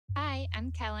Hi,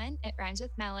 I'm Kellen. It rhymes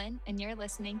with melon, and you're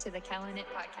listening to the Kellen It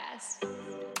Podcast.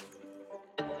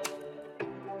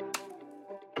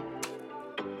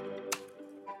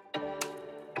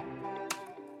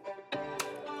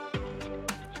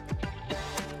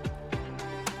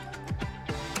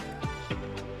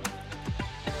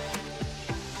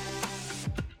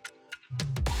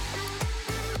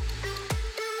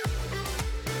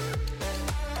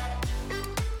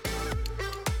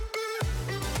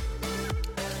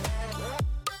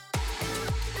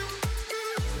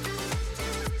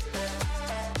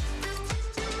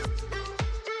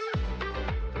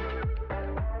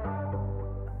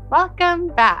 Welcome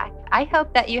back. I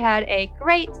hope that you had a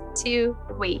great 2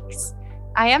 weeks.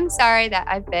 I am sorry that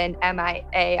I've been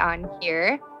MIA on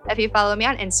here. If you follow me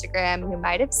on Instagram, you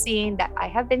might have seen that I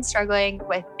have been struggling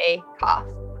with a cough.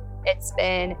 It's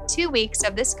been 2 weeks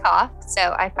of this cough,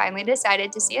 so I finally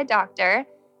decided to see a doctor,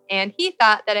 and he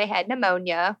thought that I had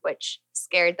pneumonia, which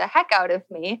scared the heck out of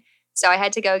me. So I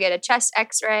had to go get a chest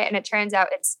x ray, and it turns out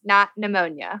it's not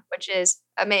pneumonia, which is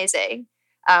amazing.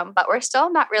 But we're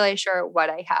still not really sure what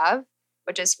I have,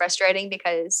 which is frustrating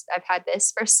because I've had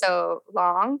this for so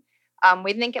long.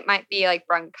 We think it might be like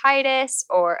bronchitis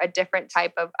or a different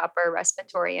type of upper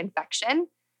respiratory infection.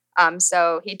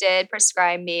 So he did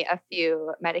prescribe me a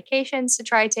few medications to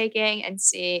try taking and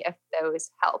see if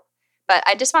those help. But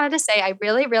I just wanted to say I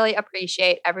really, really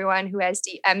appreciate everyone who has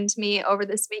DM'd me over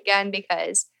this weekend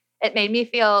because it made me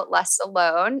feel less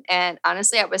alone. And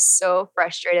honestly, I was so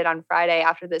frustrated on Friday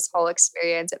after this whole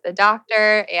experience at the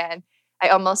doctor. And I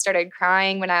almost started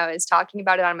crying when I was talking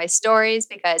about it on my stories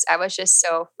because I was just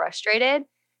so frustrated.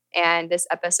 And this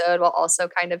episode will also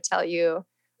kind of tell you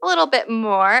a little bit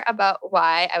more about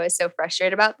why I was so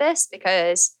frustrated about this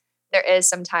because there is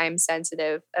some time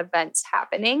sensitive events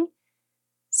happening.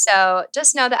 So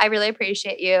just know that I really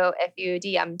appreciate you if you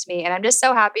DM'd me. And I'm just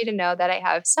so happy to know that I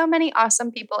have so many awesome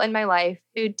people in my life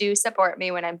who do support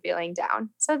me when I'm feeling down.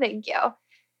 So thank you.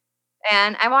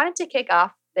 And I wanted to kick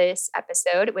off this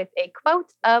episode with a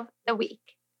quote of the week.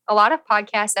 A lot of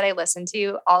podcasts that I listen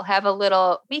to all have a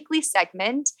little weekly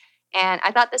segment. And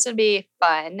I thought this would be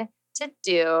fun to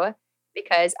do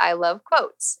because I love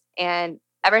quotes. And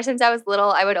ever since I was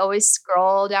little, I would always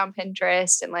scroll down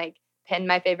Pinterest and like pin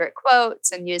my favorite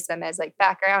quotes and use them as like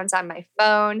backgrounds on my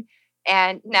phone.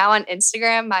 And now on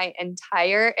Instagram, my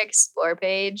entire explore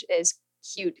page is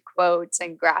cute quotes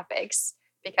and graphics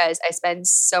because I spend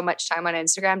so much time on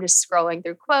Instagram just scrolling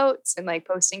through quotes and like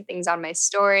posting things on my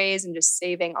stories and just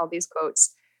saving all these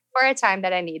quotes for a time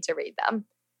that I need to read them.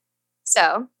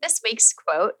 So, this week's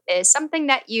quote is something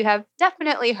that you have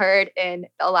definitely heard in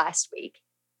the last week.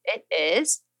 It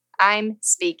is, I'm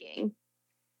speaking.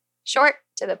 Short,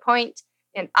 to the point,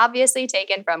 and obviously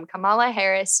taken from Kamala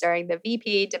Harris during the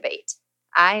VP debate.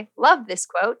 I love this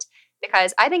quote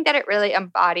because I think that it really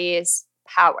embodies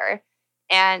power.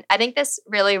 And I think this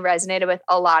really resonated with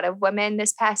a lot of women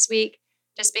this past week,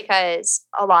 just because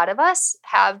a lot of us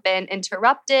have been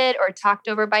interrupted or talked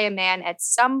over by a man at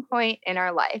some point in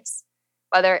our lives,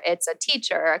 whether it's a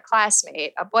teacher, a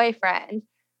classmate, a boyfriend,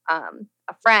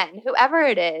 a friend, whoever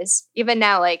it is. Even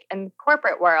now, like in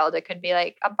corporate world, it could be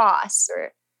like a boss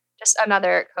or just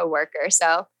another coworker.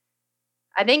 So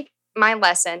I think my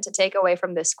lesson to take away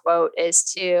from this quote is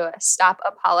to stop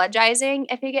apologizing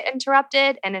if you get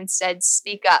interrupted and instead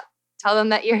speak up. Tell them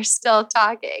that you're still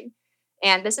talking.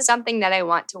 And this is something that I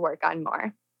want to work on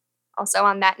more. Also,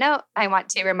 on that note, I want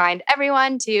to remind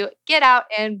everyone to get out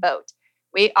and vote.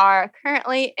 We are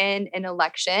currently in an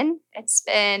election. It's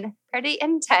been pretty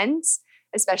intense,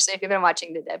 especially if you've been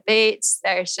watching the debates.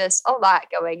 There's just a lot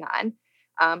going on.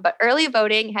 But early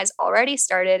voting has already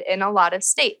started in a lot of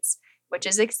states, which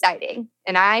is exciting.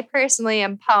 And I personally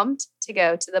am pumped to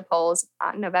go to the polls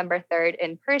on November 3rd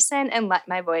in person and let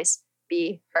my voice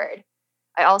be heard.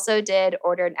 I also did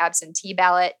order an absentee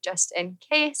ballot just in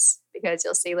case, because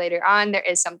you'll see later on there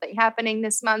is something happening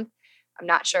this month. I'm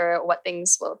not sure what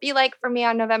things will be like for me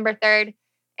on November 3rd.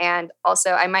 And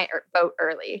also, I might vote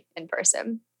early in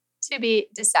person. To be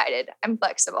decided. I'm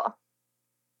flexible.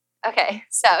 Okay,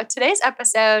 so today's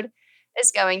episode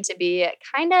is going to be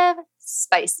kind of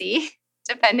spicy,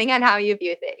 depending on how you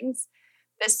view things.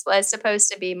 This was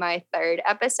supposed to be my third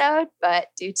episode, but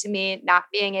due to me not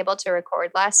being able to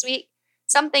record last week,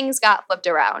 some things got flipped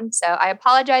around. So I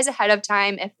apologize ahead of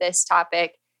time if this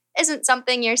topic isn't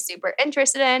something you're super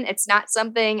interested in. It's not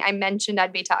something I mentioned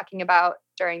I'd be talking about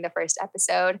during the first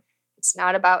episode. It's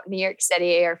not about New York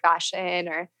City or fashion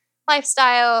or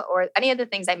lifestyle or any of the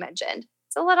things I mentioned.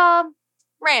 It's a little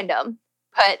random,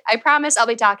 but I promise I'll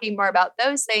be talking more about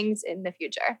those things in the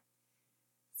future.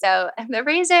 So, the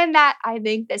reason that I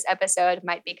think this episode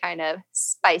might be kind of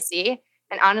spicy,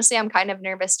 and honestly, I'm kind of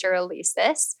nervous to release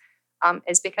this,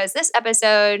 is because this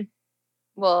episode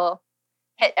will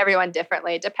hit everyone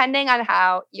differently depending on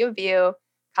how you view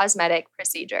cosmetic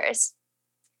procedures.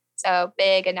 So,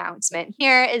 big announcement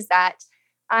here is that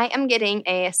I am getting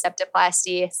a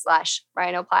septoplasty slash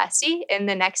rhinoplasty in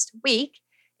the next week.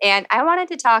 And I wanted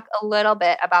to talk a little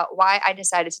bit about why I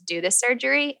decided to do this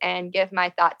surgery and give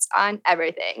my thoughts on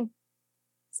everything.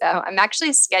 So, I'm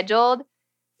actually scheduled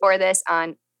for this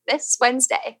on this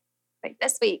Wednesday, like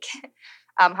this week.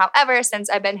 However, since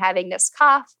I've been having this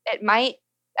cough, it might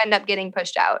end up getting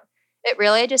pushed out. It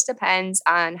really just depends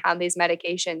on how these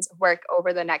medications work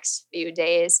over the next few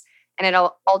days. And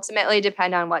it'll ultimately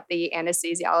depend on what the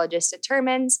anesthesiologist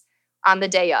determines on the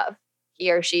day of. He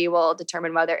or she will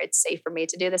determine whether it's safe for me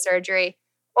to do the surgery,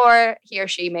 or he or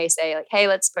she may say, like, hey,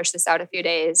 let's push this out a few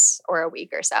days or a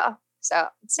week or so. So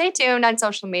stay tuned on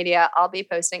social media. I'll be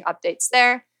posting updates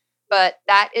there. But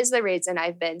that is the reason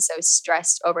I've been so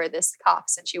stressed over this cough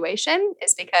situation,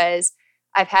 is because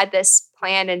I've had this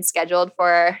planned and scheduled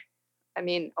for,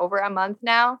 over a month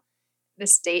now,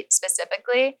 this date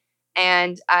specifically.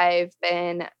 And I've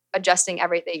been adjusting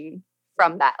everything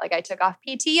from that. Like I took off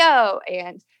PTO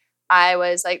and I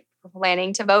was like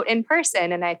planning to vote in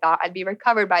person and I thought I'd be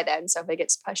recovered by then. So if it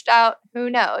gets pushed out, who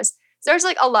knows? So there's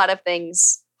like a lot of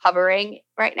things hovering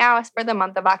right now for the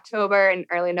month of October and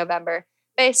early November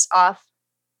based off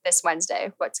this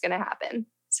Wednesday, what's going to happen.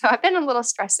 So I've been a little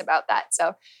stressed about that. So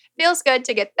it feels good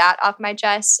to get that off my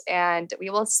chest and we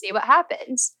will see what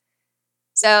happens.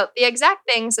 So the exact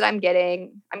things that I'm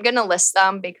getting, I'm going to list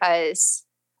them because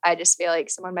I just feel like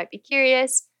someone might be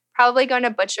curious. Probably going to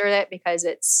butcher it because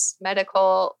it's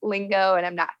medical lingo and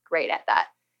I'm not great at that.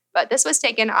 But this was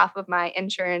taken off of my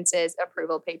insurance's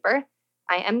approval paper.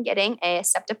 I am getting a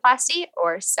septoplasty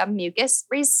or submucous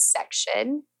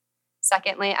resection.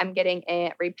 Secondly, I'm getting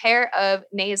a repair of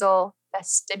nasal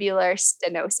vestibular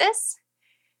stenosis.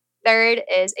 Third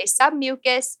is a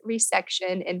submucous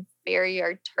resection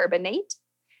inferior turbinate.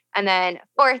 And then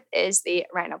fourth is the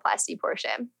rhinoplasty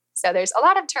portion. So there's a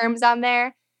lot of terms on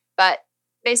there, but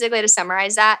basically to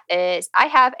summarize that is I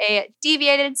have a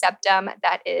deviated septum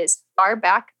that is far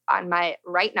back on my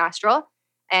right nostril,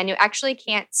 and you actually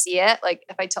can't see it. Like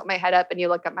if I tilt my head up and you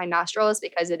look at my nostrils,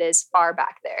 because it is far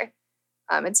back there.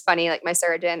 It's funny, like my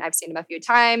surgeon, I've seen him a few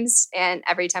times, and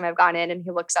every time I've gone in and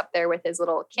he looks up there with his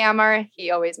little camera,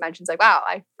 he always mentions like, wow,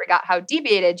 I forgot how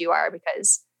deviated you are,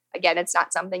 because again, it's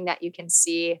not something that you can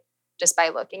see just by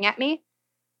looking at me.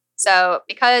 So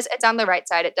because it's on the right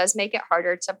side, it does make it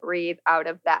harder to breathe out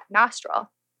of that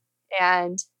nostril.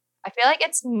 And I feel like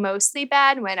it's mostly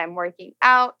bad when I'm working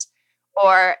out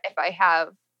or if I have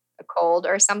a cold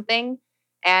or something.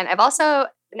 And I've also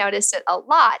noticed it a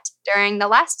lot during the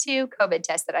last 2 COVID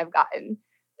tests that I've gotten.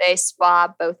 They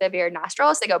swab both of your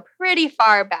nostrils. They go pretty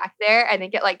far back there. I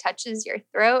think it like touches your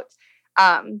throat.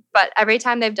 But every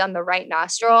time they've done the right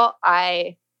nostril,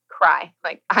 I cry.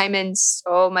 Like I'm in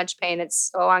so much pain. It's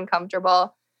so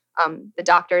uncomfortable. The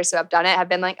doctors who have done it have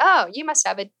been like, oh, you must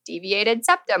have a deviated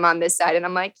septum on this side. And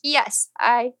I'm like, yes,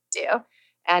 I do.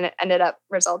 And it ended up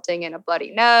resulting in a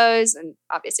bloody nose. And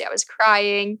obviously I was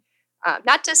crying.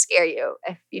 Not to scare you.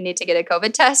 If you need to get a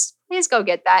COVID test, please go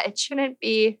get that. It shouldn't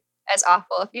be as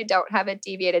awful if you don't have a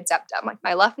deviated septum. Like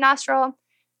my left nostril,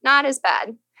 not as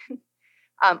bad.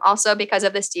 Also, because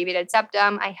of this deviated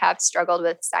septum, I have struggled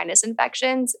with sinus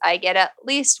infections. I get at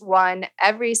least one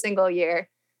every single year.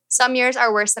 Some years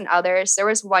are worse than others. There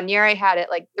was one year I had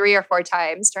it like 3 or 4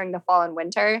 times during the fall and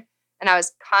winter, and I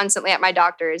was constantly at my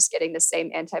doctor's getting the same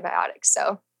antibiotics.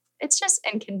 So it's just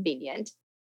inconvenient.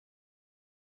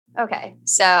 Okay,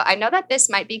 so I know that this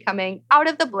might be coming out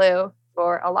of the blue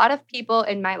for a lot of people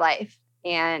in my life.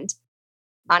 And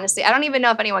honestly, I don't even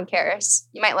know if anyone cares.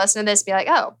 You might listen to this and be like,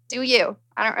 oh, do you?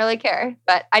 I don't really care.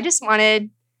 But I just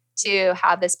wanted to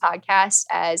have this podcast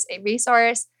as a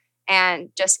resource and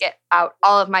just get out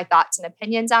all of my thoughts and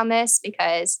opinions on this,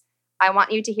 because I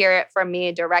want you to hear it from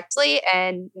me directly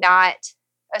and not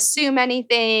assume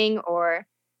anything or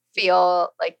feel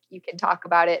like you can talk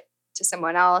about it to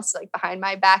someone else, like behind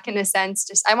my back in a sense.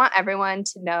 Just I want everyone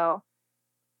to know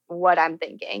what I'm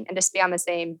thinking and just be on the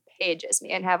same page as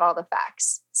me and have all the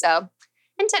facts. So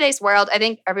in today's world, I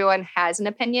think everyone has an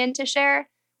opinion to share,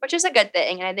 which is a good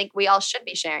thing. And I think we all should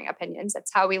be sharing opinions.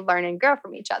 That's how we learn and grow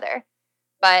from each other.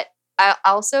 But I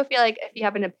also feel like if you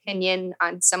have an opinion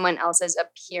on someone else's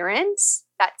appearance,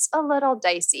 that's a little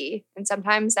dicey. And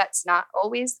sometimes that's not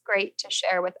always great to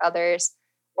share with others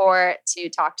or to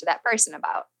talk to that person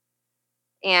about.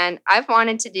 And I've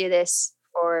wanted to do this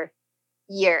for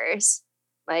years.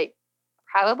 like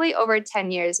probably over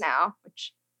 10 years now,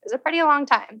 which is a pretty long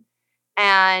time.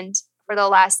 And for the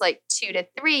last like 2 to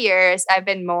 3 years, I've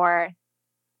been more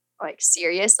like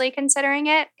seriously considering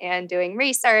it and doing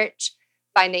research,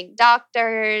 finding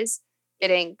doctors,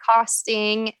 getting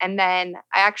costing. And then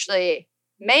I actually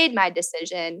made my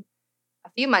decision a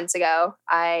few months ago.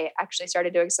 I actually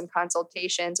started doing some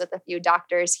consultations with a few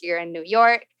doctors here in New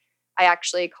York. I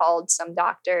actually called some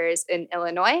doctors in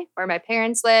Illinois where my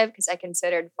parents live because I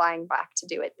considered flying back to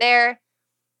do it there.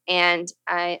 And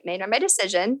I made my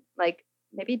decision like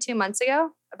maybe 2 months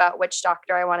ago about which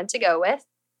doctor I wanted to go with.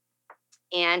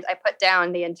 And I put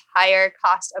down the entire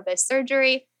cost of this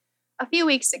surgery a few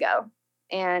weeks ago.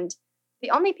 And the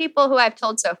only people who I've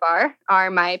told so far are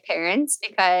my parents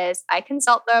because I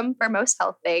consult them for most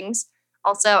health things.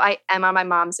 Also, I am on my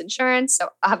mom's insurance. So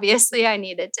obviously, I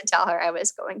needed to tell her I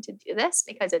was going to do this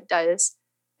because it does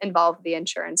involve the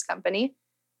insurance company.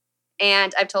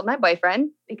 And I've told my boyfriend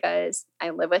because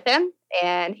I live with him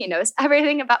and he knows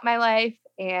everything about my life.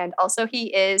 And also,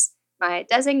 he is my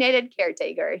designated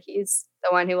caretaker. He's the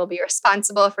one who will be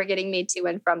responsible for getting me to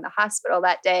and from the hospital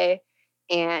that day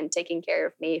and taking care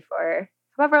of me for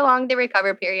however long the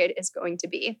recovery period is going to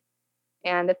be.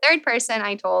 And the third person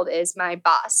I told is my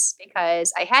boss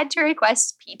because I had to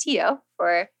request PTO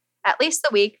for at least the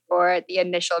week for the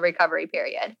initial recovery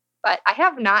period. But I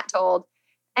have not told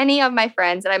any of my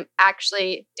friends that I'm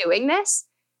actually doing this.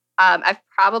 I've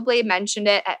probably mentioned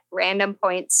it at random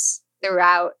points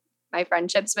throughout my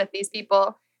friendships with these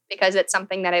people because it's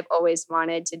something that I've always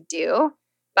wanted to do.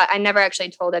 But I never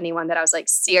actually told anyone that I was like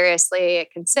seriously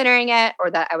considering it or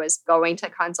that I was going to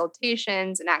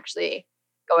consultations and actually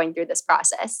going through this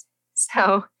process.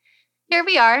 So here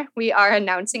we are. We are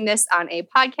announcing this on a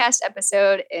podcast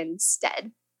episode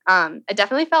instead. It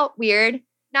definitely felt weird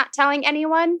not telling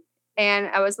anyone, and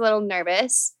I was a little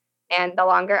nervous. And the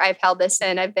longer I've held this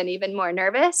in, I've been even more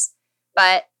nervous.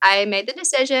 But I made the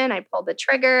decision. I pulled the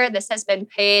trigger. This has been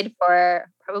paid for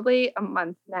probably a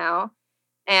month now.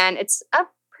 And it's a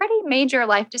pretty major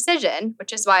life decision,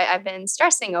 which is why I've been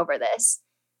stressing over this.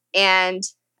 And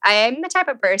I am the type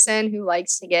of person who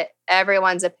likes to get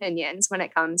everyone's opinions when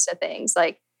it comes to things.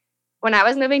 Like when I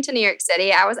was moving to New York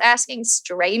City, I was asking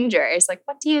strangers, like,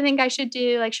 what do you think I should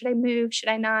do? Like, should I move? Should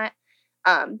I not?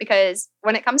 Because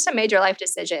when it comes to major life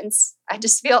decisions, I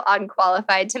just feel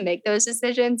unqualified to make those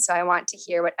decisions. So I want to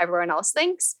hear what everyone else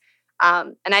thinks.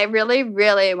 And I really,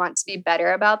 really want to be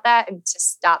better about that and to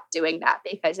stop doing that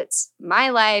because it's my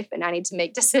life and I need to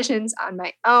make decisions on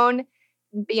my own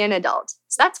and be an adult.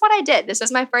 So that's what I did. This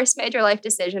was my first major life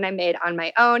decision I made on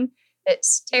my own.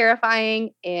 It's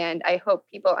terrifying, and I hope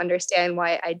people understand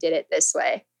why I did it this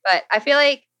way. But I feel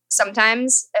like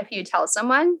sometimes if you tell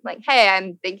someone, like, hey,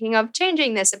 I'm thinking of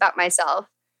changing this about myself,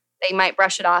 they might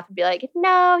brush it off and be like,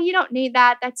 no, you don't need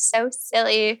that. That's so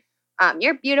silly.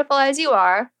 You're beautiful as you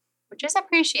are, which is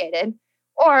appreciated.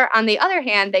 Or on the other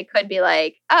hand, they could be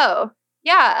like, oh,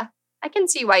 yeah, I can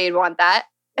see why you'd want that.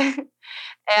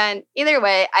 And either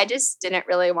way, I just didn't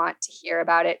really want to hear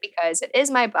about it because it is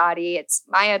my body, it's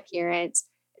my appearance,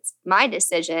 it's my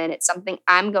decision, it's something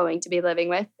I'm going to be living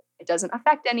with. It doesn't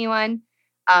affect anyone.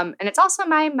 And it's also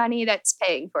my money that's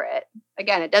paying for it.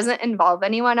 Again, it doesn't involve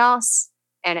anyone else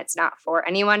and it's not for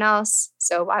anyone else.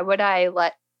 So why would I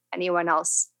let anyone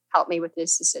else help me with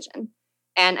this decision?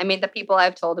 And I mean, the people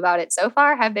I've told about it so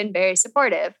far have been very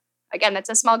supportive. Again, it's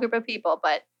a small group of people,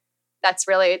 but that's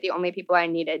really the only people I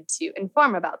needed to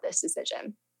inform about this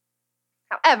decision.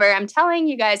 However, I'm telling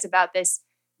you guys about this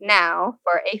now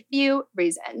for a few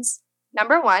reasons.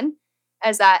 Number one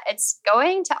is that it's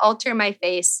going to alter my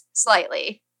face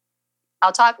slightly.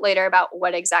 I'll talk later about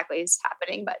what exactly is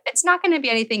happening, but it's not going to be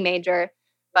anything major,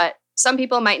 but some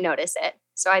people might notice it.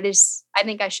 So I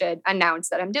think I should announce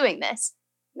that I'm doing this.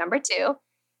 Number two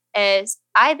is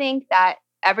I think that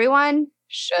everyone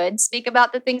should speak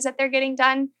about the things that they're getting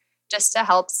done just to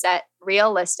help set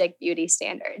realistic beauty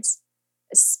standards,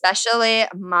 especially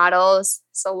models,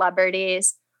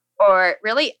 celebrities, or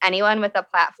really anyone with a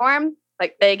platform,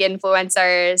 like big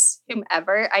influencers,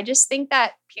 whomever. I just think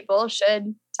that people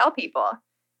should tell people.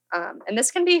 And this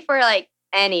can be for like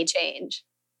any change,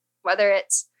 whether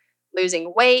it's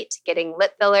losing weight, getting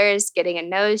lip fillers, getting a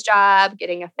nose job,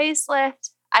 getting a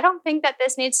facelift. I don't think that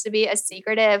this needs to be a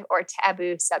secretive or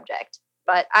taboo subject,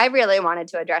 but I really wanted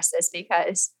to address this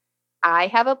because I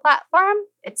have a platform.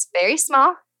 It's very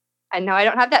small. I know I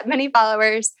don't have that many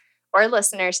followers or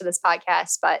listeners to this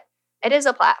podcast, but it is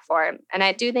a platform. And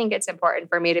I do think it's important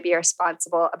for me to be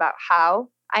responsible about how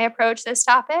I approach this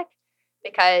topic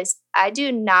because I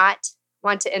do not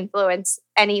want to influence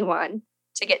anyone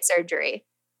to get surgery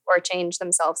or change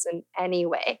themselves in any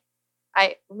way.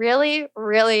 I really,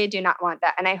 really do not want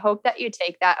that. And I hope that you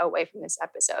take that away from this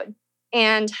episode.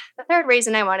 And the third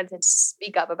reason I wanted to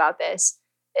speak up about this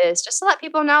is just to let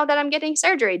people know that I'm getting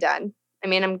surgery done. I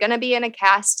mean, I'm going to be in a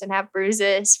cast and have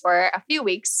bruises for a few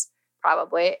weeks,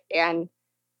 probably. And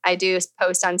I do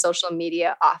post on social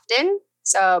media often.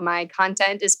 So my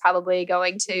content is probably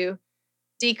going to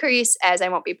decrease as I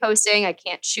won't be posting. I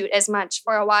can't shoot as much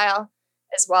for a while,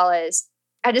 as well as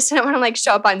I just didn't want to like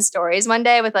show up on stories one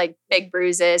day with like big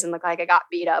bruises and look like I got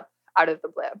beat up out of the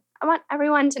blue. I want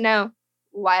everyone to know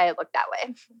why I look that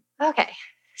way. Okay,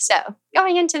 so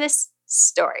going into this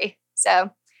story. So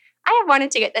I have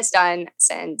wanted to get this done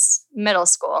since middle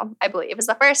school, I believe. It was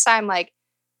the first time like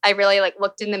I really like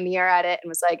looked in the mirror at it and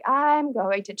was like, I'm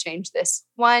going to change this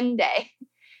one day.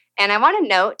 And I want to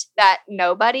note that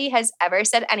nobody has ever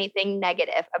said anything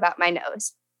negative about my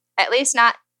nose, at least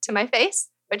not to my face,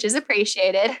 which is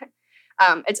appreciated.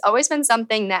 It's always been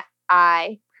something that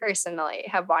I personally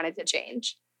have wanted to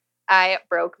change. I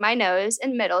broke my nose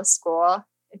in middle school.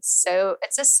 It's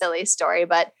a silly story,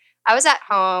 but I was at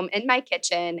home in my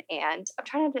kitchen and I'm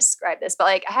trying to describe this, but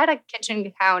like I had a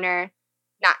kitchen counter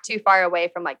not too far away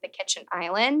from like the kitchen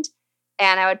island.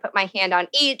 And I would put my hand on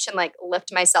each and like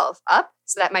lift myself up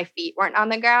so that my feet weren't on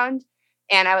the ground.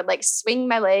 And I would like swing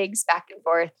my legs back and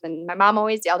forth. And my mom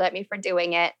always yelled at me for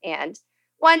doing it. And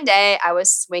one day I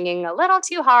was swinging a little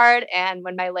too hard. And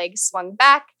when my legs swung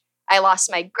back, I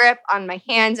lost my grip on my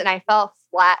hands and I fell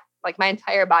flat. Like my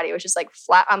entire body was just like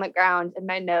flat on the ground and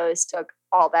my nose took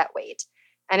all that weight.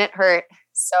 And it hurt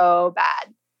so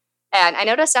bad. And I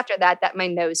noticed after that that my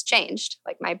nose changed.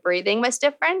 Like my breathing was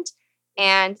different.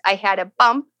 And I had a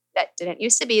bump that didn't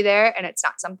used to be there. And it's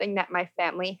not something that my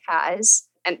family has.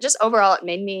 And just overall, it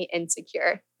made me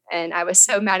insecure. And I was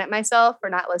so mad at myself for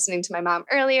not listening to my mom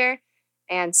earlier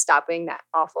and stopping that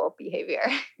awful behavior.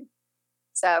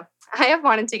 So I have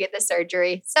wanted to get the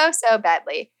surgery so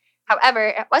badly. However,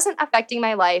 it wasn't affecting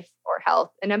my life or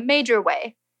health in a major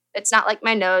way. It's not like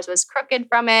my nose was crooked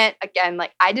from it. Again,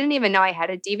 like I didn't even know I had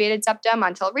a deviated septum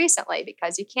until recently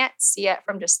because you can't see it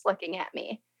from just looking at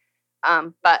me.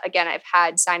 But again, I've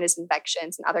had sinus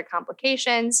infections and other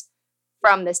complications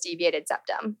from this deviated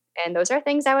septum. And those are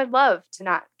things I would love to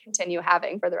not continue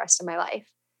having for the rest of my life.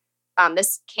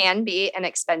 This can be an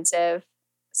expensive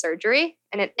surgery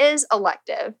and it is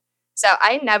elective. So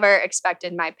I never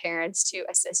expected my parents to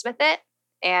assist with it.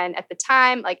 And at the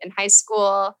time, like in high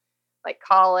school, like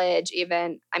college,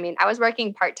 even, I mean, I was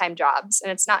working part-time jobs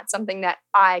and it's not something that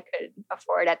I could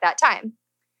afford at that time.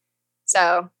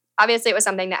 So obviously it was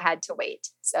something that had to wait.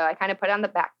 So I kind of put it on the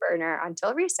back burner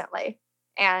until recently.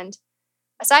 And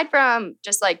aside from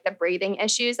just like the breathing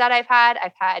issues that I've had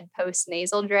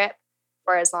post-nasal drip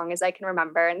for as long as I can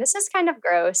remember. And this is kind of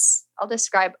gross. I'll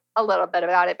describe a little bit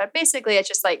about it, but basically it's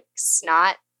just like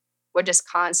snot would just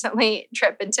constantly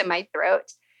drip into my throat.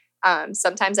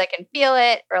 Sometimes I can feel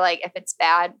it, or like if it's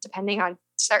bad, depending on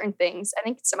certain things. I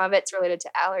think some of it's related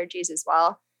to allergies as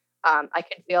well. I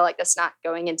can feel like the snot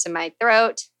going into my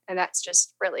throat, and that's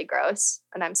just really gross.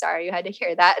 And I'm sorry you had to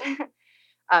hear that.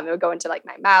 It would go into like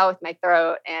my mouth, my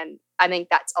throat, and I think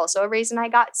that's also a reason I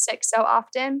got sick so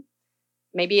often.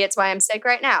 Maybe it's why I'm sick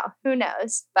right now. Who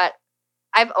knows? But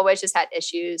I've always just had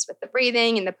issues with the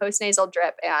breathing and the postnasal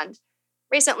drip. And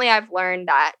recently I've learned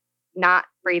that not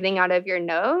breathing out of your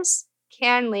nose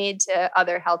can lead to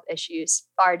other health issues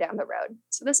far down the road.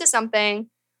 So this is something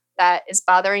that is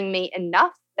bothering me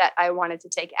enough that I wanted to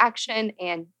take action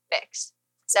and fix.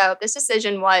 So this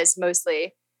decision was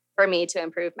mostly for me to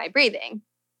improve my breathing.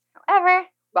 However,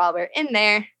 while we're in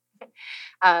there,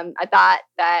 I thought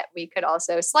that we could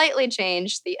also slightly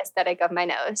change the aesthetic of my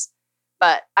nose.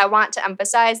 But I want to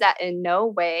emphasize that in no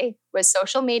way was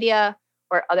social media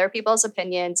or other people's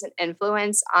opinions an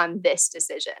influence on this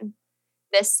decision.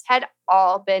 This had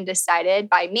all been decided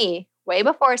by me way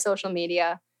before social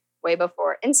media, way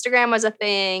before Instagram was a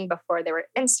thing, before there were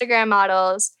Instagram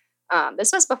models.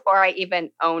 This was before I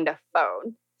even owned a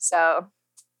phone. So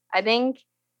I think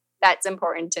that's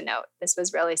important to note. This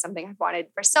was really something I've wanted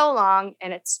for so long,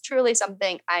 and it's truly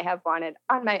something I have wanted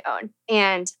on my own.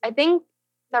 And I think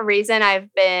the reason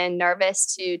I've been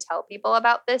nervous to tell people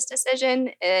about this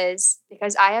decision is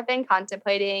because I have been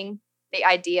contemplating the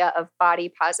idea of body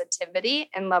positivity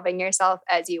and loving yourself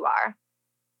as you are.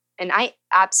 And I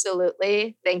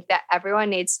absolutely think that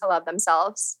everyone needs to love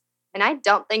themselves. And I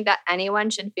don't think that anyone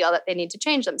should feel that they need to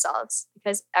change themselves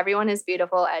because everyone is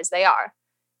beautiful as they are.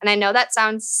 And I know that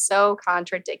sounds so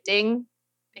contradicting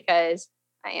because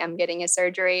I am getting a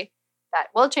surgery that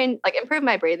will change, like improve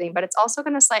my breathing, but it's also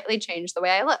going to slightly change the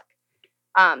way I look.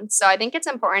 So I think it's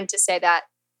important to say that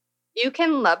You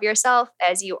can love yourself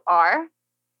as you are,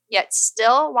 yet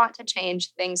still want to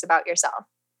change things about yourself.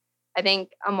 I think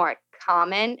a more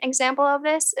common example of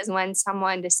this is when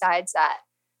someone decides that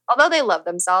although they love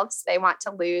themselves, they want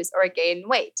to lose or gain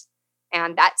weight.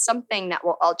 And that's something that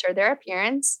will alter their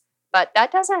appearance, but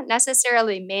that doesn't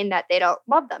necessarily mean that they don't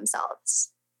love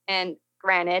themselves. And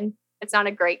granted, it's not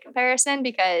a great comparison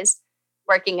because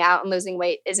working out and losing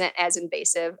weight isn't as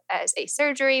invasive as a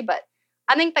surgery, but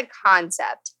I think the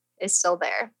concept is still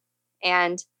there.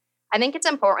 And I think it's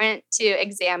important to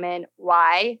examine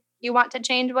why you want to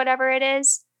change whatever it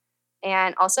is,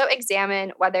 and also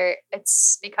examine whether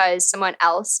it's because someone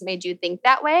else made you think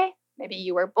that way. Maybe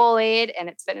you were bullied and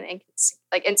it's been an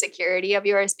insecurity of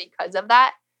yours because of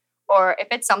that, or if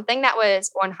it's something that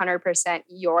was 100%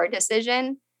 your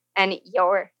decision and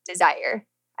your desire.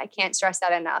 I can't stress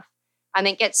that enough. I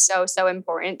think it's so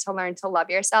important to learn to love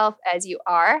yourself as you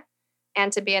are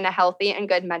and to be in a healthy and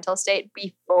good mental state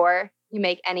before you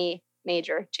make any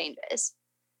major changes.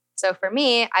 So for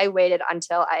me, I waited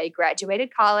until I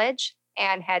graduated college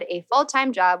and had a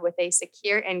full-time job with a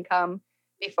secure income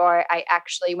before I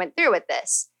actually went through with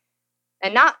this.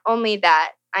 And not only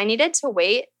that, I needed to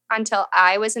wait until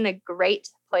I was in a great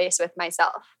place with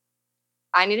myself.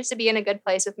 I needed to be in a good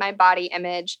place with my body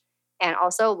image and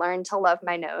also learn to love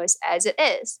my nose as it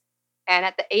is. And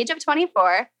at the age of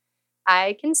 24,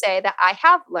 I can say that I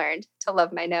have learned to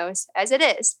love my nose as it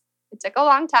is. It took a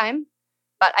long time,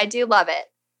 but I do love it.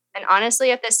 And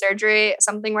honestly, if this surgery,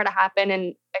 something were to happen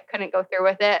and I couldn't go through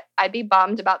with it, I'd be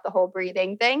bummed about the whole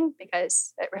breathing thing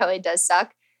because it really does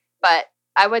suck. But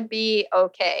I would be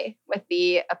okay with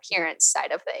the appearance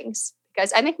side of things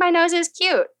because I think my nose is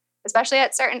cute, especially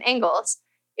at certain angles.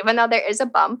 Even though there is a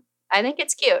bump, I think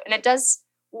it's cute and it does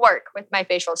work with my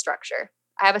facial structure.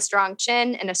 I have a strong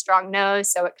chin and a strong nose,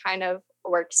 so it kind of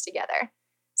works together.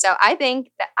 So I think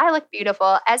that I look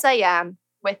beautiful as I am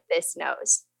with this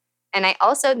nose. And I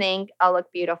also think I'll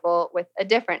look beautiful with a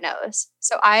different nose.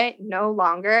 So I no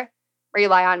longer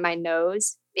rely on my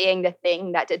nose being the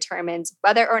thing that determines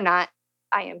whether or not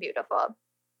I am beautiful.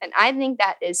 And I think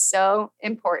that is so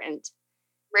important,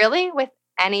 really, with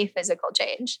any physical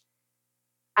change.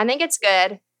 I think it's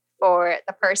good for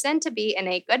the person to be in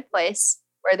a good place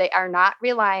where they are not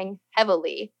relying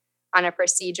heavily on a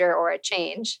procedure or a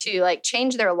change to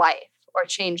change their life or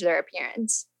change their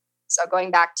appearance. So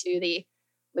going back to the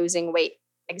losing weight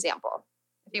example.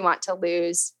 If you want to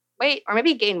lose weight or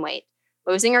maybe gain weight,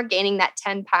 losing or gaining that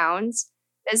 10 pounds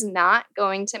is not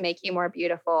going to make you more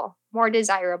beautiful, more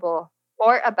desirable,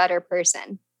 or a better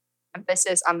person.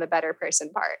 Emphasis on the better person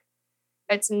part.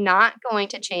 It's not going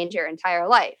to change your entire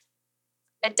life.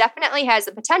 It definitely has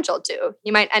the potential to.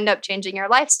 You might end up changing your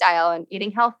lifestyle and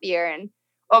eating healthier and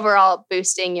overall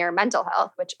boosting your mental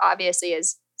health, which obviously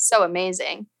is so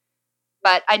amazing.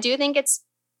 But I do think it's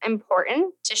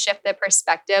important to shift the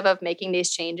perspective of making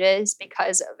these changes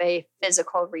because of a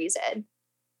physical reason.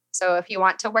 So if you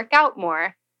want to work out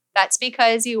more, that's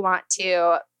because you want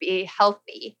to be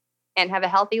healthy and have a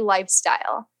healthy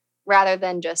lifestyle rather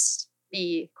than just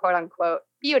be quote unquote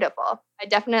beautiful. I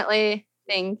definitely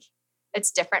think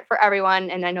it's different for everyone.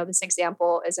 And I know this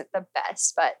example isn't the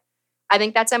best, but I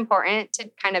think that's important to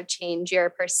kind of change your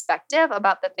perspective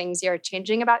about the things you're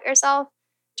changing about yourself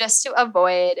just to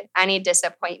avoid any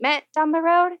disappointment down the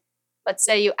road. Let's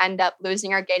say you end up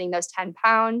losing or gaining those 10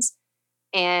 pounds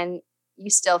and you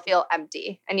still feel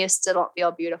empty and you still don't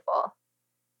feel beautiful.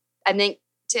 I think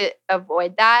to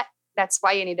avoid that, that's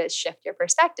why you need to shift your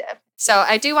perspective. So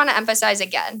I do want to emphasize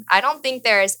again, I don't think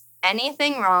there is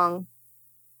anything wrong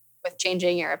with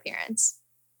changing your appearance,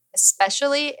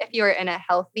 especially if you're in a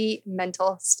healthy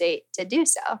mental state to do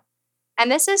so.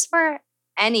 And this is for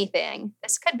anything.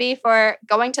 This could be for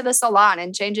going to the salon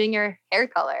and changing your hair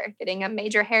color, getting a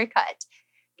major haircut,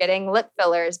 getting lip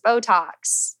fillers,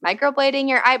 Botox, microblading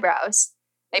your eyebrows,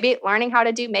 maybe learning how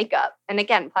to do makeup, and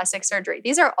again, plastic surgery.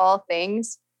 These are all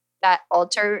things that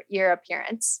alter your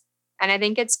appearance. And I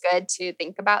think it's good to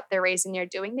think about the reason you're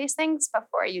doing these things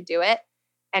before you do it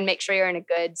and make sure you're in a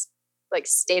good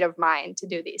state of mind to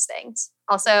do these things.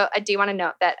 Also, I do want to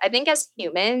note that I think as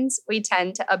humans, we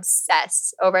tend to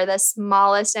obsess over the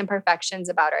smallest imperfections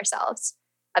about ourselves.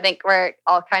 I think we're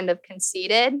all kind of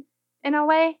conceited in a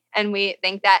way, and we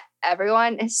think that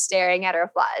everyone is staring at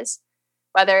our flaws,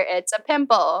 whether it's a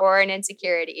pimple or an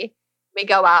insecurity. We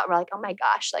go out and we're like, oh my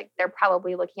gosh, they're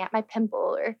probably looking at my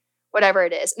pimple or whatever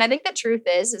it is. And I think the truth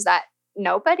is that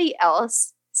nobody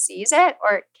else sees it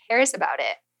or cares about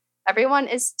it. Everyone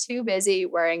is too busy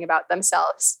worrying about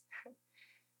themselves.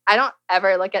 I don't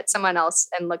ever look at someone else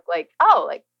and look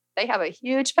they have a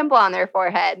huge pimple on their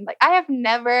forehead. I have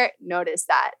never noticed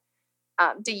that.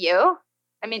 Do you?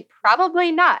 I mean,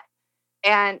 probably not.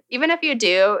 And even if you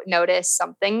do notice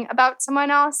something about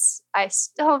someone else, I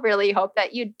still really hope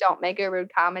that you don't make a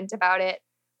rude comment about it,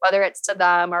 whether it's to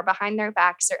them or behind their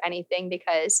backs or anything,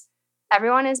 because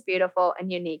everyone is beautiful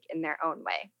and unique in their own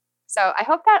way. So I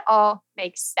hope that all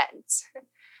makes sense.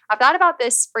 I've thought about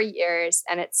this for years,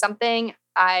 and it's something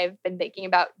I've been thinking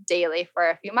about daily for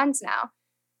a few months now.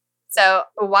 So,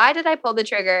 why did I pull the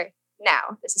trigger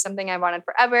now? This is something I wanted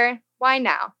forever. Why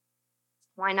now?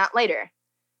 Why not later?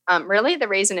 Really, the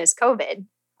reason is COVID.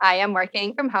 I am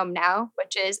working from home now,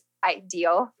 which is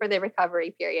ideal for the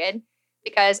recovery period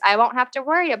because I won't have to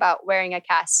worry about wearing a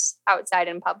cast outside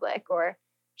in public or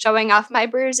showing off my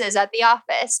bruises at the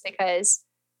office because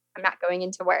I'm not going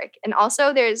into work. And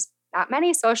also, there's not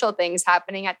many social things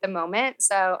happening at the moment.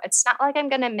 So it's not like I'm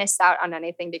going to miss out on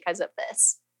anything because of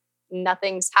this.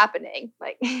 Nothing's happening.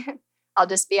 Like, I'll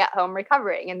just be at home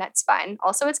recovering, and that's fine.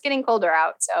 Also, it's getting colder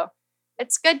out. So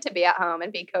it's good to be at home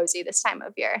and be cozy this time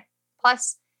of year.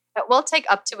 Plus, it will take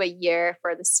up to a year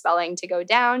for the swelling to go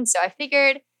down. So I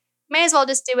figured may as well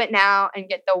just do it now and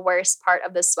get the worst part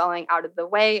of the swelling out of the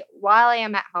way while I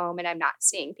am at home and I'm not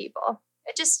seeing people.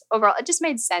 It just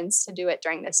made sense to do it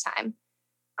during this time.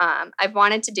 I've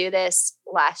wanted to do this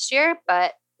last year,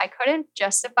 but I couldn't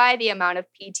justify the amount of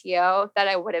PTO that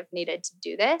I would have needed to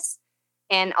do this.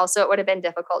 And also, it would have been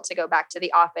difficult to go back to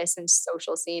the office and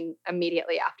social scene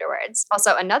immediately afterwards.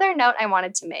 Also, another note I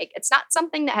wanted to make, it's not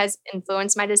something that has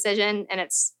influenced my decision, and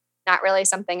it's not really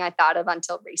something I thought of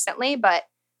until recently, but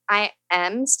I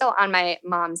am still on my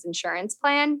mom's insurance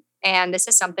plan. And this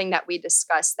is something that we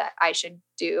discussed that I should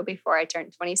do before I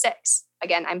turn 26.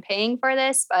 Again, I'm paying for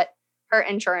this, but her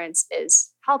insurance is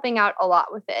helping out a lot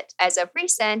with it. As of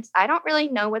recent, I don't really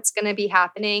know what's going to be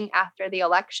happening after the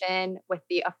election with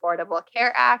the Affordable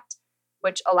Care Act,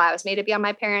 which allows me to be on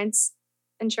my parents'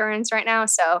 insurance right now.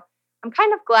 So I'm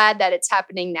kind of glad that it's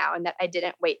happening now and that I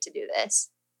didn't wait to do this.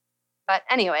 But,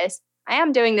 anyways, I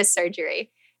am doing this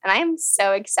surgery and I am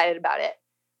so excited about it.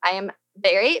 I am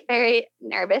very, very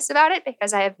nervous about it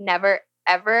because I have never,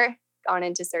 ever gone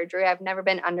into surgery. I've never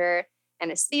been under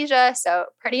anesthesia, so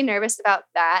pretty nervous about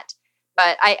that.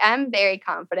 But I am very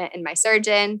confident in my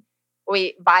surgeon.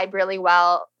 We vibe really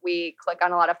well. We click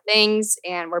on a lot of things,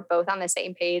 and we're both on the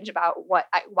same page about what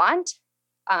I want.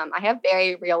 I have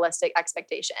very realistic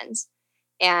expectations.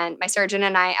 And my surgeon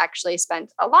and I actually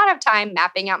spent a lot of time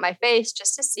mapping out my face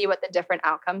just to see what the different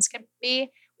outcomes could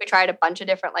be. We tried a bunch of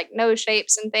different like nose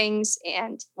shapes and things.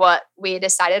 And what we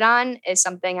decided on is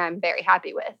something I'm very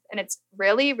happy with. And it's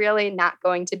really, really not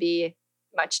going to be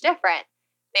much different.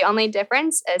 The only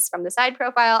difference is from the side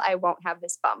profile, I won't have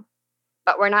this bump.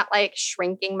 But we're not like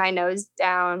shrinking my nose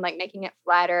down, like making it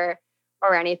flatter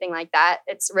or anything like that.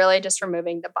 It's really just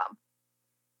removing the bump.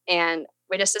 And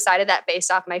we just decided that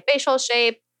based off my facial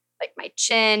shape, like my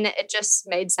chin, it just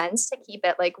made sense to keep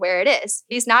it like where it is.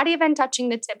 He's not even touching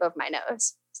the tip of my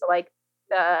nose. So like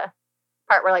the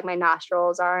part where like my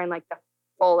nostrils are and like the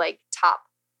full like top,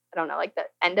 I don't know, like the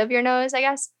end of your nose, I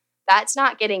guess. That's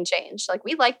not getting changed. Like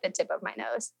we like the tip of my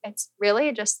nose. It's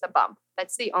really just the bump.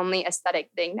 That's the only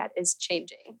aesthetic thing that is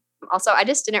changing. Also, I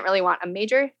just didn't really want a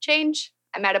major change.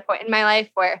 I'm at a point in my life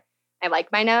where I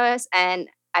like my nose and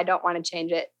I don't want to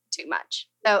change it too much.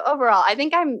 So overall, I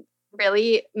think I'm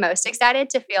really most excited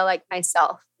to feel like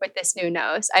myself with this new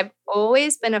nose. I've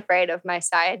always been afraid of my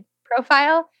side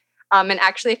profile. And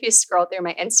actually, if you scroll through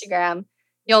my Instagram,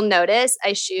 you'll notice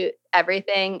I shoot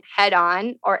everything head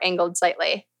on or angled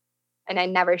slightly. And I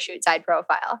never shoot side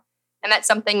profile. And that's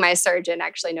something my surgeon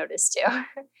actually noticed too.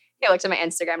 He looked at my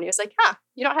Instagram and he was like,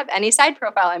 you don't have any side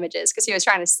profile images, because he was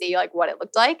trying to see like what it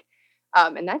looked like.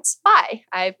 And that's why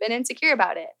I've been insecure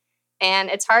about it. And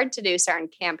it's hard to do certain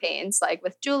campaigns like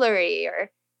with jewelry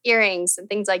or earrings and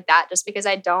things like that, just because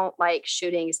I don't like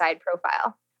shooting side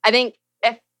profile. I think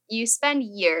if you spend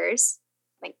years,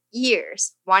 like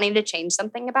years, wanting to change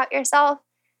something about yourself,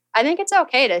 I think it's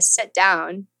okay to sit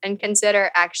down and consider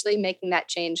actually making that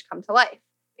change come to life,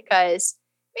 because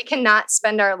we cannot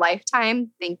spend our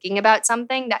lifetime thinking about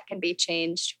something that can be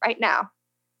changed right now.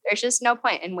 There's just no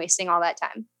point in wasting all that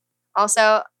time.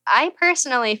 Also, I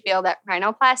personally feel that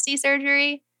rhinoplasty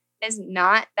surgery is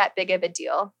not that big of a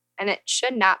deal, and it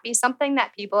should not be something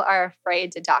that people are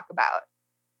afraid to talk about.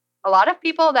 A lot of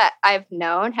people that I've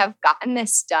known have gotten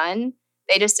this done.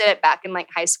 They just did it back in like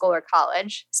high school or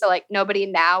college. So like nobody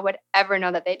now would ever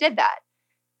know that they did that.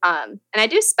 And I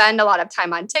do spend a lot of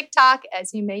time on TikTok,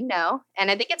 as you may know. And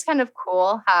I think it's kind of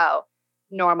cool how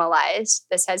normalized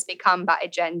this has become by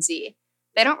Gen Z.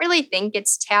 They don't really think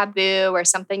it's taboo or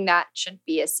something that should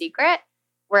be a secret.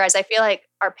 Whereas I feel like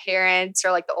our parents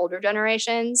or like the older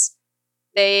generations,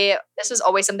 this was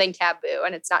always something taboo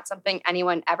and it's not something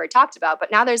anyone ever talked about.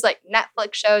 But now there's like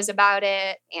Netflix shows about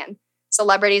it and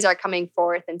celebrities are coming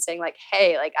forth and saying like,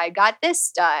 hey, like I got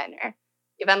this done. Or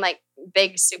even like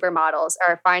big supermodels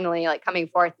are finally like coming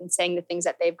forth and saying the things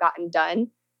that they've gotten done.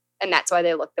 And that's why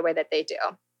they look the way that they do.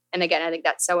 And again, I think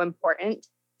that's so important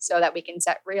so that we can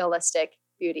set realistic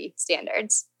beauty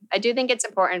standards. I do think it's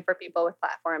important for people with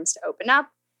platforms to open up.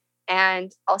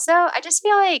 And also, I just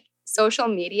feel like social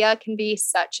media can be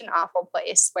such an awful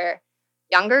place where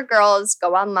younger girls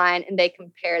go online and they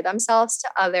compare themselves to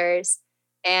others.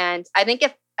 And I think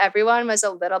if everyone was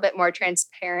a little bit more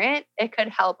transparent, it could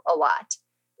help a lot.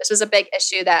 This was a big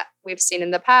issue that we've seen in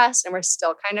the past, and we're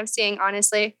still kind of seeing,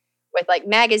 honestly, with like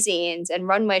magazines and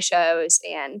runway shows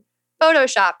and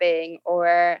photoshopping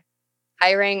or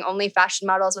hiring only fashion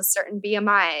models with certain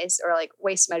BMIs or like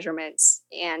waist measurements.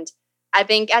 And I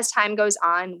think as time goes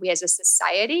on, we as a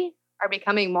society are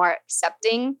becoming more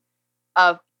accepting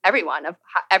of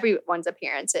everyone's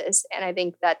appearances. And I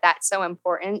think that that's so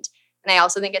important. And I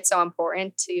also think it's so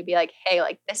important to be like, hey,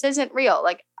 like this isn't real.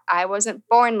 Like I wasn't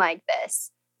born like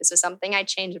this. This is something I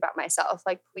changed about myself.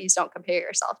 Like, please don't compare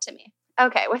yourself to me.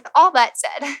 Okay, with all that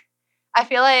said, I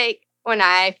feel like when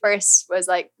I first was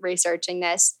like researching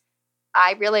this,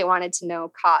 I really wanted to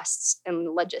know costs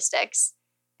and logistics.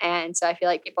 And so I feel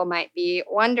like people might be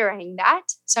wondering that.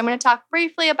 So I'm going to talk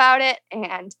briefly about it.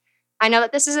 And I know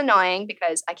that this is annoying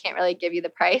because I can't really give you the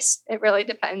price. It really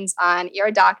depends on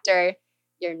your doctor,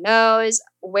 your nose,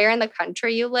 where in the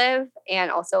country you live,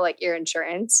 and also like your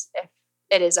insurance. If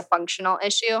it is a functional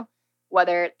issue,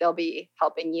 whether they'll be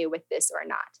helping you with this or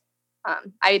not.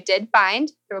 I did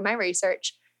find through my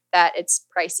research that it's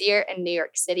pricier in New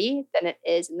York City than it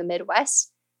is in the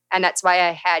Midwest. And that's why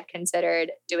I had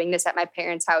considered doing this at my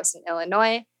parents' house in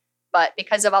Illinois. But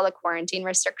because of all the quarantine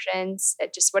restrictions,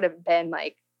 it just would have been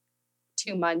like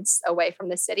 2 months away from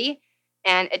the city.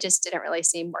 And it just didn't really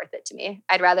seem worth it to me.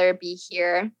 I'd rather be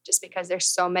here just because there's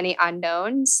so many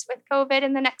unknowns with COVID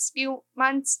in the next few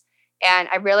months. And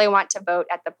I really want to vote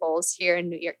at the polls here in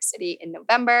New York City in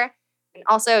November. And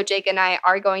also, Jake and I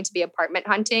are going to be apartment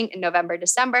hunting in November,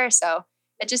 December. So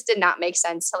it just did not make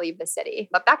sense to leave the city.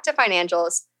 But back to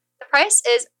financials, the price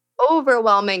is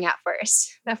overwhelming at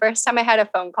first. The first time I had a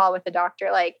phone call with a doctor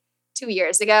like 2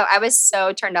 years ago, I was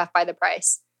so turned off by the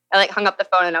price. I like hung up the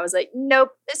phone and I was like, nope,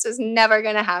 this is never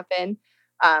going to happen.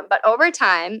 But over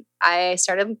time, I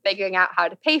started figuring out how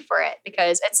to pay for it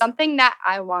because it's something that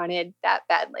I wanted that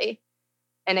badly.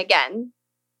 And again,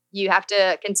 you have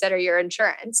to consider your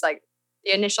insurance. Like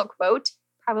the initial quote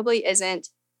probably isn't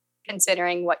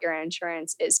considering what your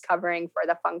insurance is covering for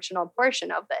the functional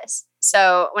portion of this.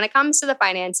 So when it comes to the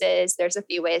finances, there's a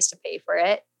few ways to pay for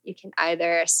it. You can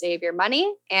either save your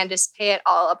money and just pay it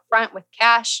all up front with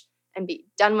cash and be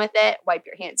done with it, wipe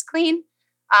your hands clean.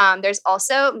 There's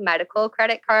also medical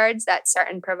credit cards that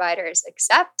certain providers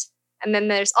accept. And then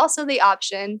there's also the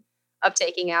option of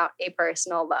taking out a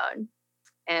personal loan.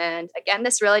 And again,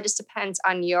 this really just depends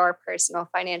on your personal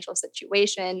financial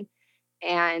situation.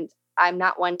 And I'm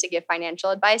not one to give financial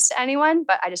advice to anyone,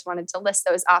 but I just wanted to list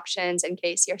those options in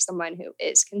case you're someone who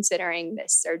is considering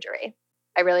this surgery.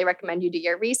 I really recommend you do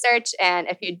your research. And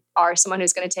if you are someone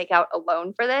who's going to take out a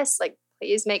loan for this, like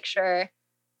please make sure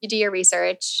you do your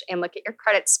research and look at your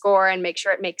credit score and make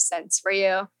sure it makes sense for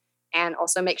you. And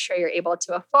also make sure you're able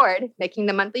to afford making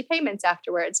the monthly payments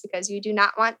afterwards because you do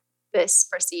not want this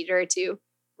procedure to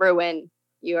ruin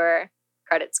your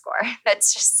credit score.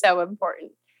 That's just so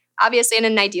important. Obviously, in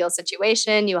an ideal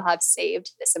situation, you'll have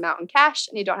saved this amount in cash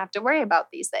and you don't have to worry about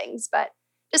these things. But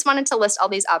just wanted to list all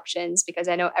these options because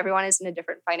I know everyone is in a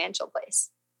different financial place.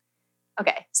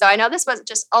 Okay, so I know this was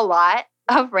just a lot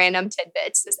of random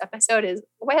tidbits. This episode is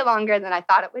way longer than I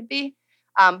thought it would be.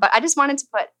 But I just wanted to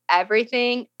put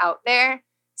everything out there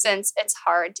since it's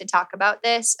hard to talk about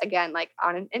this, again, like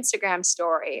on an Instagram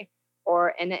story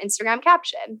or in an Instagram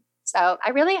caption. So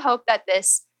I really hope that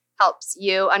this helps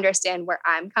you understand where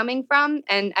I'm coming from.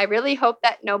 And I really hope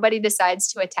that nobody decides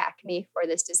to attack me for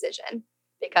this decision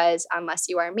because unless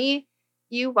you are me,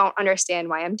 you won't understand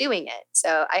why I'm doing it.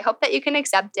 So I hope that you can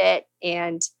accept it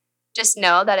and just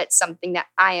know that it's something that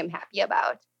I am happy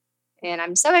about. And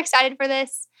I'm so excited for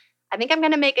this. I think I'm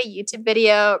going to make a YouTube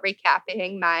video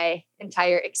recapping my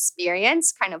entire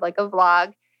experience, kind of like a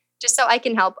vlog, just so I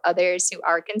can help others who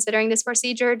are considering this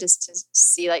procedure just to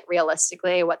see like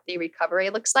realistically what the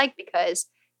recovery looks like because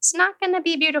it's not going to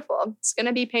be beautiful. It's going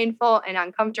to be painful and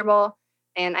uncomfortable.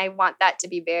 And I want that to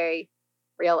be very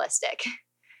realistic.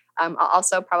 I'll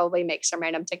also probably make some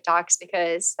random TikToks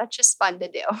because that's just fun to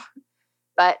do.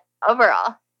 But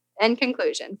overall, in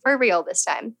conclusion, for real this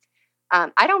time,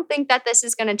 I don't think that this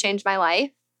is going to change my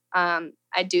life.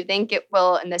 I do think it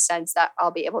will, in the sense that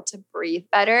I'll be able to breathe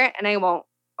better and I won't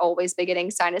always be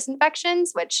getting sinus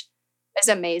infections, which is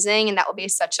amazing. And that will be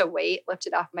such a weight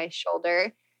lifted off my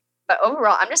shoulder. But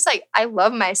overall, I'm just like, I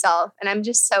love myself and I'm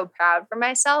just so proud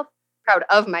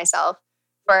of myself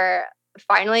for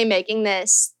finally making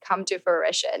this come to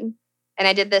fruition. And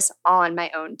I did this all on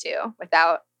my own too,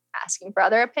 without asking for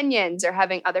other opinions or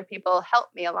having other people help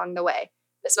me along the way.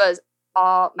 This was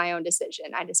all my own decision.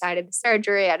 I decided the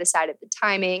surgery, I decided the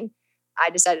timing, I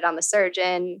decided on the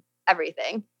surgeon,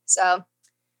 everything. So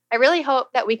I really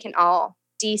hope that we can all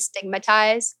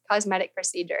destigmatize cosmetic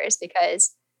procedures,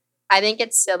 because I think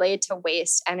it's silly to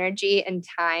waste energy and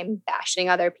time bashing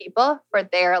other people for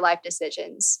their life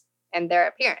decisions and their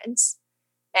appearance.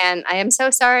 And I am so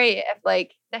sorry if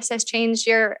this has changed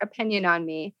your opinion on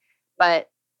me, but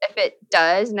if it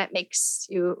does and it makes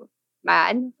you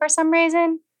mad for some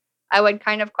reason, I would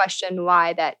kind of question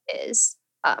why that is.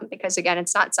 Because again,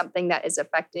 it's not something that is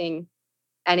affecting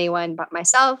anyone but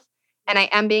myself. And I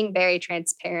am being very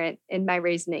transparent in my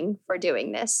reasoning for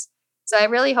doing this. So I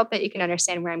really hope that you can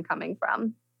understand where I'm coming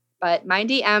from. But my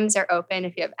DMs are open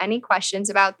if you have any questions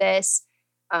about this.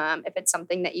 If it's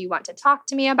something that you want to talk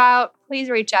to me about, please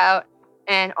reach out.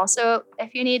 And also,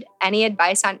 if you need any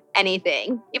advice on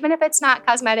anything, even if it's not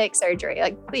cosmetic surgery,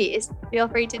 please feel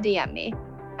free to DM me.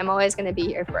 I'm always going to be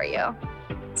here for you.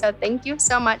 So thank you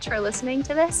so much for listening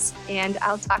to this, and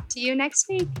I'll talk to you next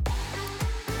week.